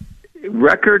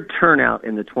 Record turnout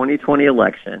in the 2020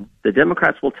 election. The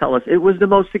Democrats will tell us it was the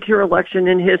most secure election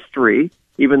in history,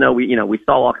 even though we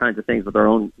saw all kinds of things with our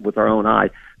own eyes.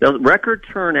 The record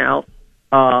turnout,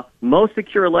 most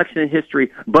secure election in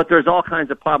history, but there's all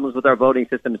kinds of problems with our voting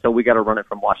system, so we got to run it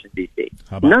from Washington D.C.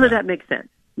 None of that makes sense.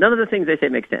 None of the things they say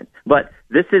make sense. But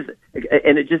this is,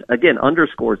 and it just again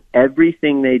underscores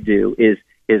everything they do is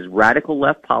radical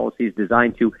left policies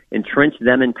designed to entrench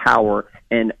them in power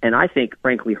and I think,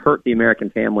 frankly, hurt the American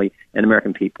family and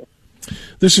American people.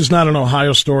 This is not an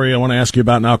Ohio story I want to ask you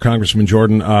about now, Congressman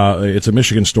Jordan. It's a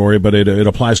Michigan story, but it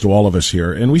applies to all of us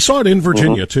here. And we saw it in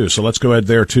Virginia, too, so let's go ahead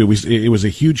there, too. It was a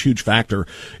huge, huge factor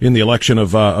in the election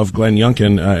of Glenn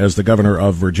Youngkin as the governor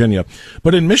of Virginia.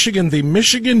 But in Michigan, the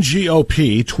Michigan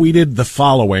GOP tweeted the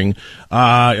following.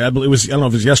 I don't know if it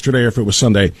was yesterday or if it was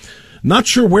Sunday. Not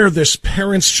sure where this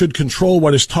parents should control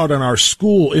what is taught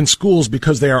in schools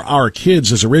because they are our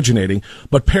kids is originating,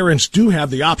 but parents do have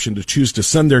the option to choose to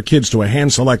send their kids to a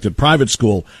hand-selected private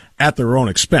school at their own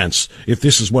expense, if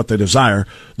this is what they desire.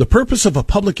 The purpose of a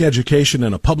public education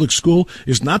in a public school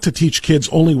is not to teach kids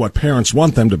only what parents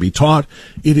want them to be taught.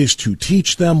 It is to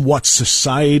teach them what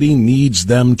society needs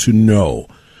them to know.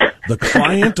 The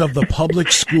client of the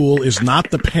public school is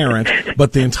not the parent,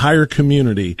 but the entire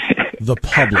community, the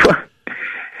public.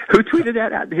 Who tweeted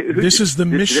that out? This is the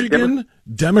Michigan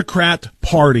Democrat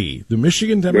Party. The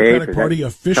Michigan Democratic Party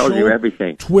official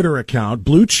Twitter account,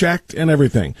 blue checked and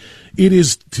everything. It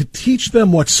is to teach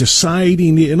them what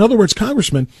society needs. In other words,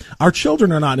 Congressman, our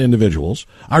children are not individuals.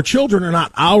 Our children are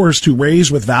not ours to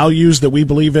raise with values that we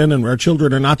believe in, and our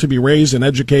children are not to be raised and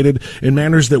educated in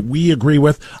manners that we agree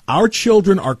with. Our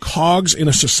children are cogs in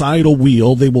a societal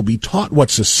wheel. They will be taught what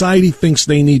society thinks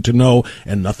they need to know,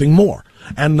 and nothing more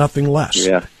and nothing less.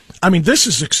 Yeah. I mean, this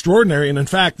is extraordinary, and in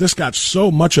fact, this got so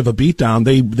much of a beatdown,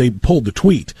 they pulled the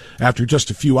tweet after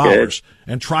just a few hours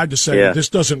and tried to say this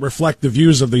doesn't reflect the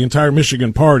views of the entire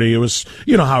Michigan party. It was,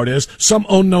 you know how it is, some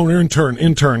unknown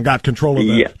intern got control of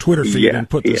the Twitter feed and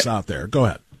put this out there. Go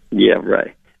ahead. Yeah,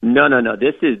 right. No.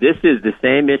 This is the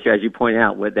same issue, as you point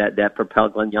out, with that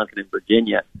propelled Glenn Youngkin in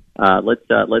Virginia.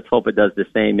 Let's hope it does the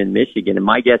same in Michigan, and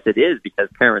my guess it is because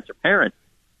parents are parents.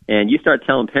 And you start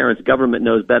telling parents government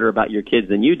knows better about your kids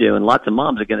than you do, and lots of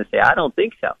moms are going to say, I don't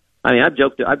think so. I mean, I've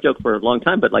joked for a long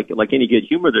time, but like any good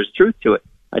humor, there's truth to it.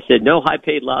 I said, no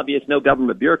high-paid lobbyist, no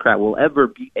government bureaucrat will ever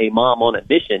be a mom on a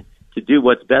mission to do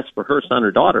what's best for her son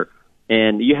or daughter.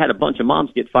 And you had a bunch of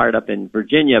moms get fired up in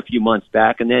Virginia a few months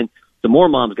back, and then some more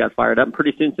moms got fired up, and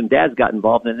pretty soon some dads got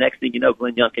involved. And the next thing you know,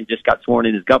 Glenn Youngkin just got sworn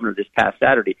in as governor this past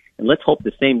Saturday. And let's hope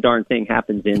the same darn thing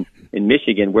happens in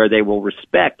Michigan, where they will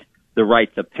respect the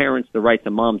rights of parents, the rights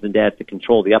of moms and dads to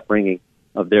control the upbringing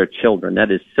of their children.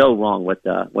 That is so wrong. But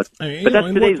that's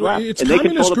today's left, and they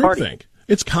control the party.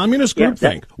 It's communist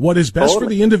groupthink. What is best for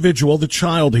the individual, the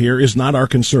child here, is not our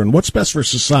concern. What's best for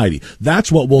society?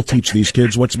 That's what we'll teach these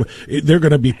kids. They're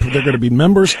going to be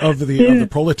members of the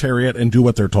proletariat and do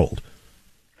what they're told.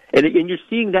 And you're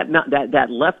seeing that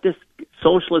leftist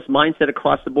socialist mindset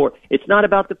across the board. It's not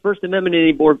about the First Amendment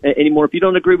anymore. If you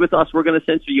don't agree with us, we're going to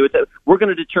censor you. We're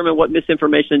going to determine what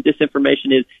misinformation and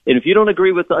disinformation is. And if you don't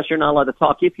agree with us, you're not allowed to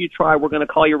talk. If you try, we're going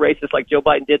to call you racist like Joe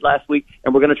Biden did last week,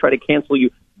 and we're going to try to cancel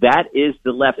you. That is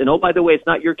the left. And, oh, by the way, it's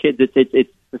not your kids. It's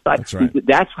society. That's right.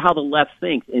 That's how the left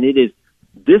thinks. And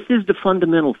this is the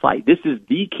fundamental fight. This is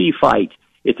the key fight.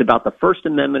 It's about the First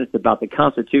Amendment. It's about the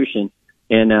Constitution.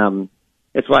 And,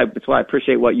 That's why I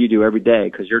appreciate what you do every day,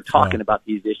 because you're talking about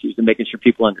these issues and making sure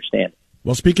people understand it.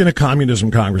 Well, speaking of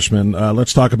communism, Congressman,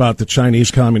 let's talk about the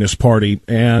Chinese Communist Party.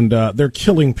 And they're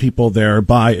killing people there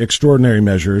by extraordinary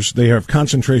measures. They have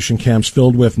concentration camps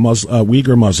filled with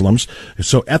Uyghur Muslims.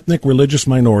 So ethnic religious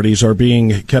minorities are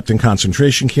being kept in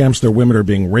concentration camps. Their women are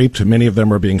being raped. Many of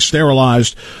them are being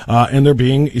sterilized. And they're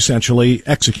being essentially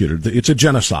executed. It's a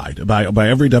genocide by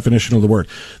every definition of the word.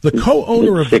 The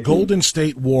co-owner of the Golden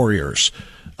State Warriors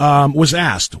was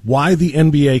asked why the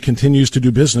NBA continues to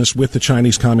do business with the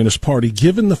Chinese Communist Party,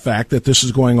 given the fact that this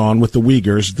is going on with the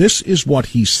Uyghurs. This is what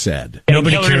he said.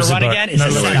 Nobody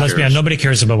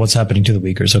cares about what's happening to the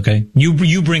Uyghurs, okay?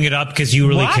 You bring it up because you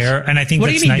really care, and I think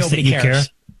that's nice that you care.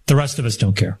 The rest of us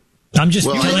don't care. I'm just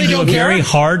telling you a very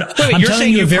hard... You're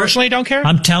saying you personally don't care?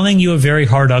 I'm telling you a very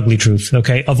hard, ugly truth,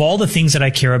 okay? Of all the things that I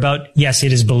care about, yes,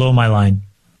 it is below my line.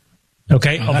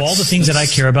 Okay? Of all the things that I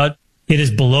care about, it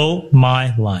is below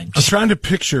my line. I'm trying to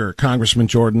picture, Congressman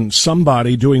Jordan,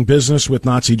 somebody doing business with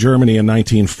Nazi Germany in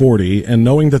 1940 and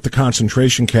knowing that the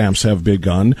concentration camps have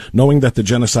begun, knowing that the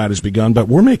genocide has begun, but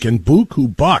we're making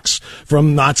buku bucks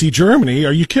from Nazi Germany.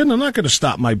 Are you kidding? I'm not going to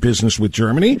stop my business with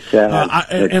Germany.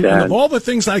 And of all the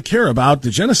things I care about, the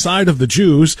genocide of the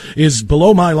Jews is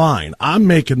below my line. I'm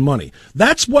making money.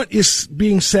 That's what is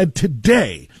being said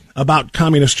today about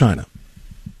communist China.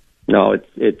 No,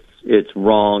 it's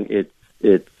wrong.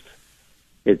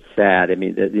 It's sad. I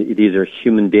mean, these are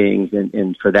human beings,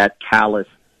 and for that callous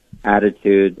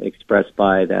attitude expressed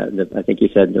by I think you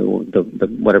said the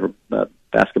whatever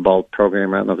basketball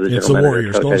program. I don't know if it's the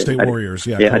Warriors, Golden State Warriors.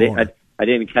 Yeah, I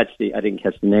didn't catch the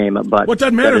name, but well, it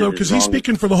doesn't matter though, because he's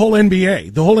speaking for the whole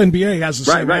NBA. The whole NBA has the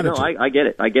same attitude. No, I get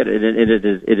it.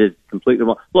 It is completely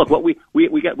wrong. Look, what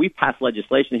we passed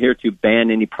legislation here to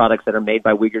ban any products that are made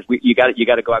by Uyghurs. You got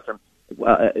to go after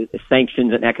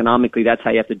sanctions, and economically, that's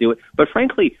how you have to do it. But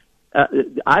frankly,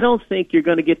 I don't think you're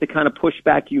going to get the kind of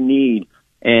pushback you need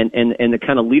and the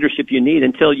kind of leadership you need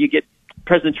until you get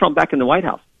President Trump back in the White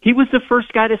House. He was the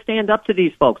first guy to stand up to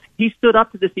these folks. He stood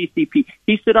up to the CCP.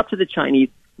 He stood up to the Chinese.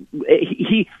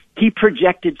 He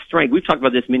projected strength. We've talked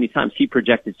about this many times. He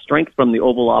projected strength from the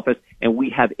Oval Office, and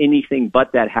we have anything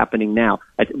but that happening now.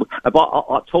 I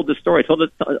told this story.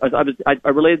 I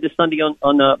related this Sunday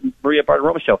on Maria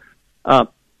Bartiromo's show.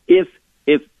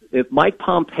 If Mike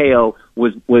Pompeo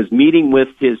was meeting with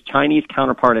his Chinese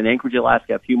counterpart in Anchorage,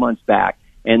 Alaska, a few months back,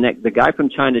 and that the guy from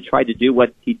China tried to do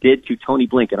what he did to Tony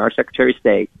Blinken, our Secretary of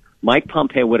State, Mike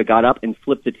Pompeo would have got up and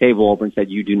flipped the table over and said,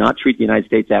 "You do not treat the United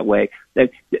States that way."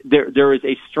 There is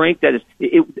a strength that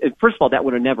is. First of all, that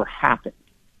would have never happened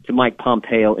to Mike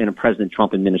Pompeo in a President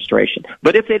Trump administration.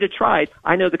 But if they'd have tried,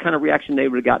 I know the kind of reaction they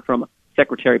would have got from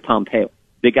Secretary Pompeo.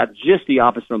 They got just the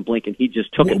opposite from Blinken. He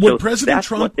just took it. So that's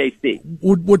what they see.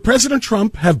 Would President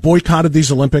Trump have boycotted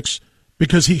these Olympics?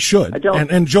 Because he should,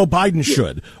 and Joe Biden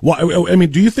should. Well, I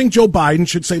mean, do you think Joe Biden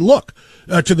should say, look,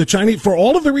 to the Chinese, for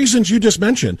all of the reasons you just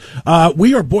mentioned,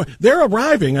 they're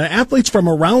arriving, athletes from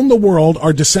around the world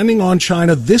are descending on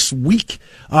China this week,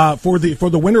 for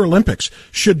the Winter Olympics.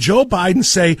 Should Joe Biden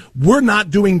say, we're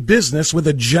not doing business with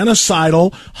a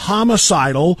genocidal,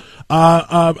 homicidal,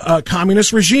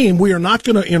 communist regime. We are not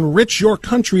going to enrich your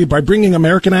country by bringing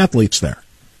American athletes there?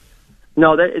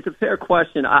 No, that is a fair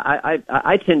question.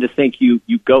 I tend to think you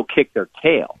go kick their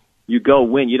tail. You go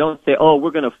win. You don't say, oh,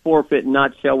 we're going to forfeit and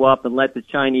not show up and let the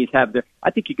Chinese have their...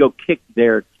 I think you go kick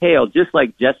their tail, just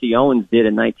like Jesse Owens did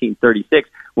in 1936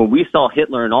 when we saw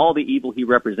Hitler and all the evil he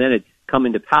represented come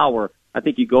into power. I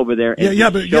think you go over there and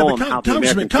show them how the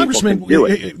American people can do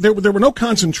it. There were no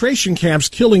concentration camps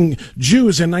killing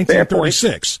Jews in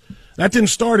 1936. That didn't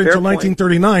start until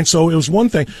 1939, so it was one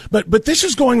thing. But this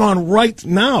is going on right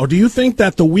now. Do you think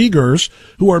that the Uyghurs,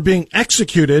 who are being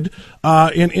executed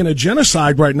in a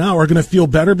genocide right now, are going to feel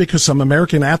better because some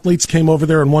American athletes came over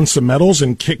there and won some medals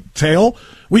and kicked tail?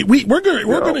 We're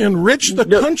going to enrich the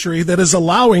country that is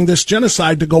allowing this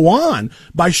genocide to go on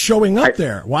by showing up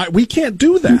there. Why we can't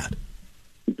do that?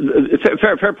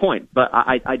 Fair point. But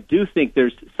I do think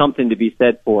there's something to be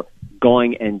said for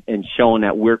going and showing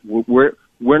that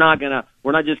we're not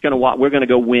just gonna we're gonna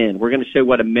go win. We're gonna show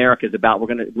what America's about. We're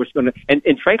gonna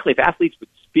and frankly, if athletes would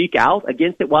speak out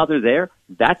against it while they're there,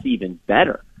 that's even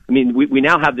better. I mean, we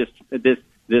now have this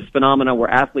phenomenon where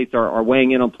athletes are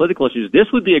weighing in on political issues.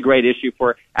 This would be a great issue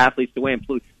for athletes to weigh in.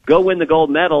 Go win the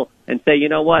gold medal and say, you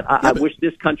know what? I wish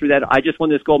this country that I just won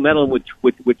this gold medal and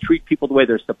would treat people the way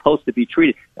they're supposed to be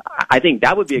treated. I think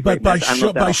that would be a great message.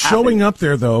 But by showing up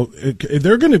there, though,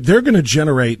 they're going to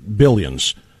generate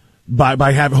billions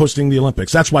by hosting the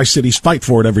Olympics. That's why cities fight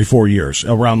for it every 4 years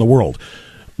around the world.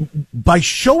 By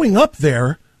showing up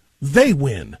there, they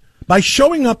win. By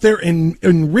showing up there and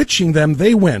enriching them,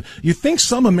 they win. You think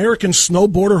some American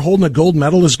snowboarder holding a gold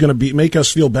medal is going to make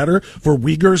us feel better for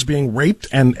Uyghurs being raped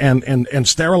and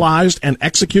sterilized and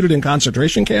executed in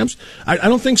concentration camps? I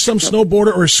don't think some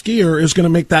snowboarder or skier is going to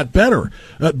make that better.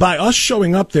 By us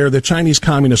showing up there, the Chinese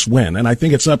communists win. And I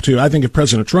think it's up to, I think if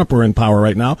President Trump were in power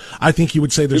right now, I think he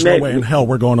would say there's no way in hell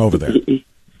we're going over there. He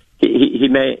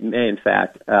may in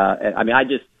fact. I mean,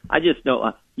 I just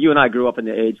know you and I grew up in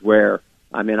the age where,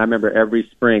 I mean, I remember every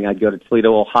spring I'd go to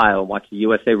Toledo, Ohio, and watch the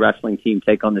USA wrestling team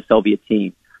take on the Soviet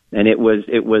team, and it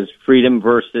was freedom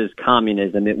versus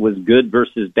communism. It was good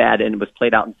versus bad, and it was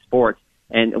played out in sports.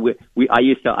 And I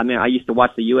used to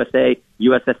watch the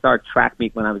USSR track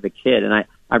meet when I was a kid, and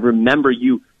I remember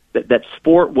that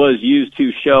sport was used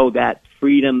to show that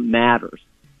freedom matters.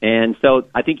 And so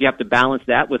I think you have to balance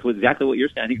that with exactly what you're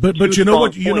saying. But you know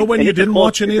what? You know when you didn't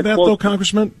watch any of that, though,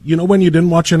 Congressman? You know when you didn't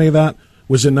watch any of that?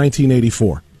 Was in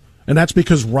 1984. And that's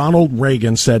because Ronald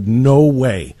Reagan said, no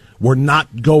way, we're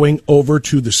not going over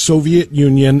to the Soviet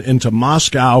Union and to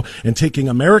Moscow and taking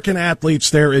American athletes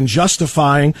there and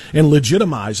justifying and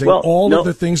legitimizing all of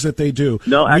the things that they do.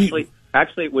 No, actually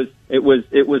it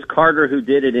was Carter who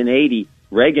did it in 80.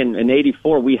 Reagan in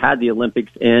 84, we had the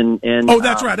Olympics in oh,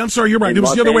 that's right. I'm sorry, you're right. It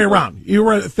was the other way around. You're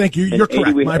right. Thank you. You're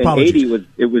correct. My apologies. In 80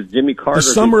 it was Jimmy Carter. The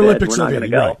Summer Olympics of 80.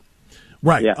 Go.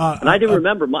 Right. Yeah. And I do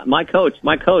remember my coach,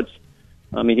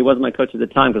 I mean, he wasn't my coach at the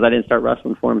time because I didn't start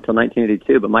wrestling for him until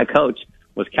 1982, but my coach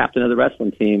was captain of the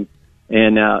wrestling team,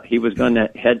 and he was going to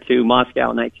head to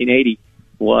Moscow in 1980,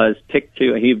 was picked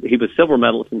to, he was silver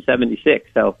medalist in 76,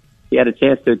 so he had a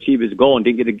chance to achieve his goal and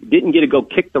didn't get to go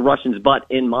kick the Russians' butt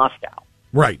in Moscow.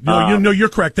 Right. No, you're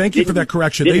correct. Thank you for that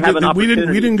correction. We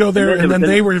didn't go there, and then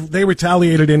they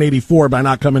retaliated in 84 by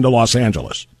not coming to Los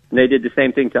Angeles. And they did the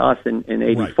same thing to us in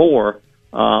 84. Right.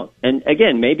 And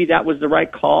again, maybe that was the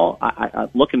right call.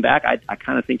 Looking back, I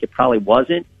kind of think it probably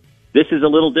wasn't. This is a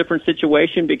little different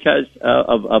situation because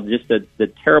of just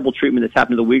the terrible treatment that's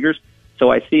happened to the Uyghurs. So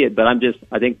I see it, but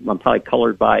I think I'm probably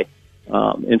colored by,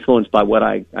 influenced by what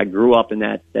I grew up in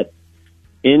that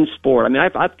in sport. I mean,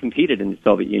 I've competed in the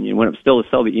Soviet Union when it was still the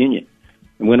Soviet Union.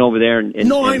 And went over there and I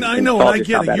know, and I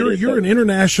get it. You're an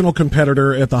international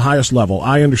competitor at the highest level.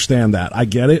 I understand that. I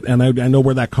get it, and I know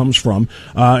where that comes from,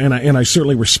 and I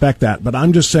certainly respect that. But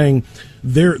I'm just saying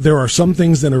there are some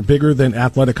things that are bigger than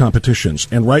athletic competitions.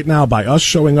 And right now, by us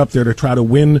showing up there to try to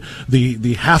win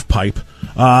the half pipe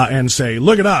and say,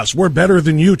 look at us, we're better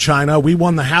than you, China. We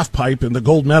won the half pipe and the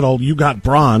gold medal. You got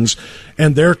bronze,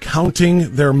 and they're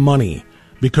counting their money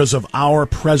because of our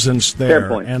presence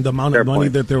there and the amount of money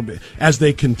that they're, as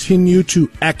they continue to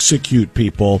execute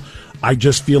people, I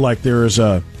just feel like there is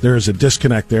a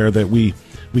disconnect there that we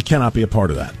cannot be a part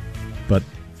of that. But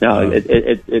no,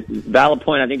 it's valid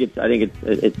point. I think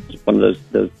it's one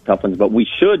of those tough ones. But we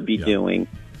should be doing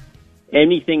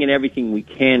anything and everything we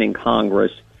can in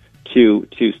Congress to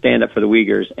stand up for the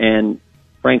Uyghurs. And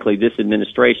frankly, this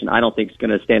administration, I don't think is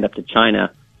going to stand up to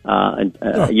China.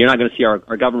 You're not going to see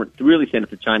our government really stand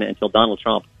up to China until Donald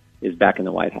Trump is back in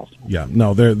the White House. Yeah,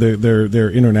 no,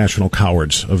 they're international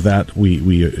cowards. Of that,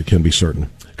 we can be certain.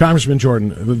 Congressman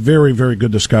Jordan, a very, very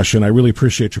good discussion. I really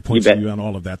appreciate your points of view on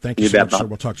all of that. Thank you so much, sir.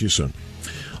 We'll talk to you soon.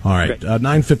 All right,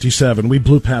 9:57. We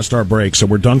blew past our break, so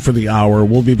we're done for the hour.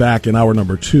 We'll be back in hour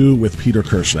number 2 with Peter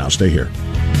Kirsnow. Stay here.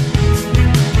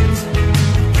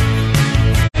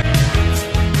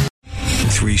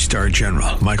 3 Three-star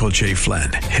general Michael J.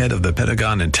 Flynn, head of the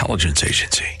Pentagon Intelligence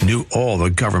Agency, knew all the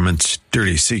government's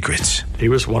dirty secrets. He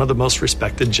was one of the most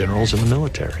respected generals in the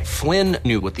military. Flynn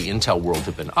knew what the intel world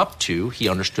had been up to. He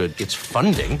understood its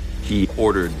funding. He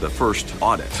ordered the first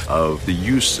audit of the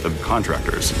use of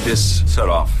contractors. This set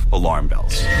off alarm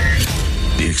bells.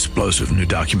 The explosive new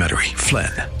documentary,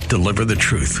 Flynn, Deliver the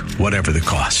Truth, Whatever the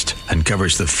Cost,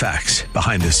 uncovers the facts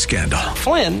behind this scandal.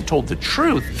 Flynn told the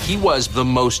truth. He was the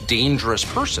most dangerous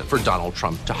person for Donald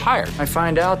Trump to hire. I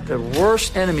find out the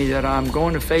worst enemy that I'm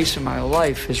going to face in my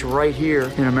life is right here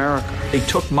in America. They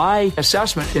took my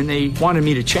assessment and they wanted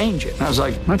me to change it. And I was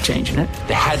like, I'm not changing it.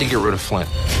 They had to get rid of Flynn.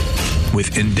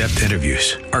 With in-depth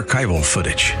interviews, archival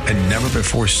footage, and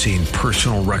never-before-seen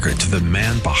personal records of the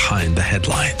man behind the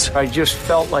headlines. I just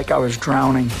felt like I was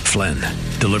drowning. Flynn,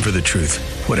 Deliver the Truth,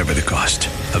 Whatever the Cost.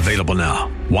 Available now.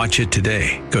 Watch it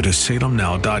today. Go to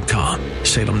salemnow.com.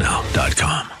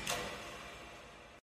 salemnow.com.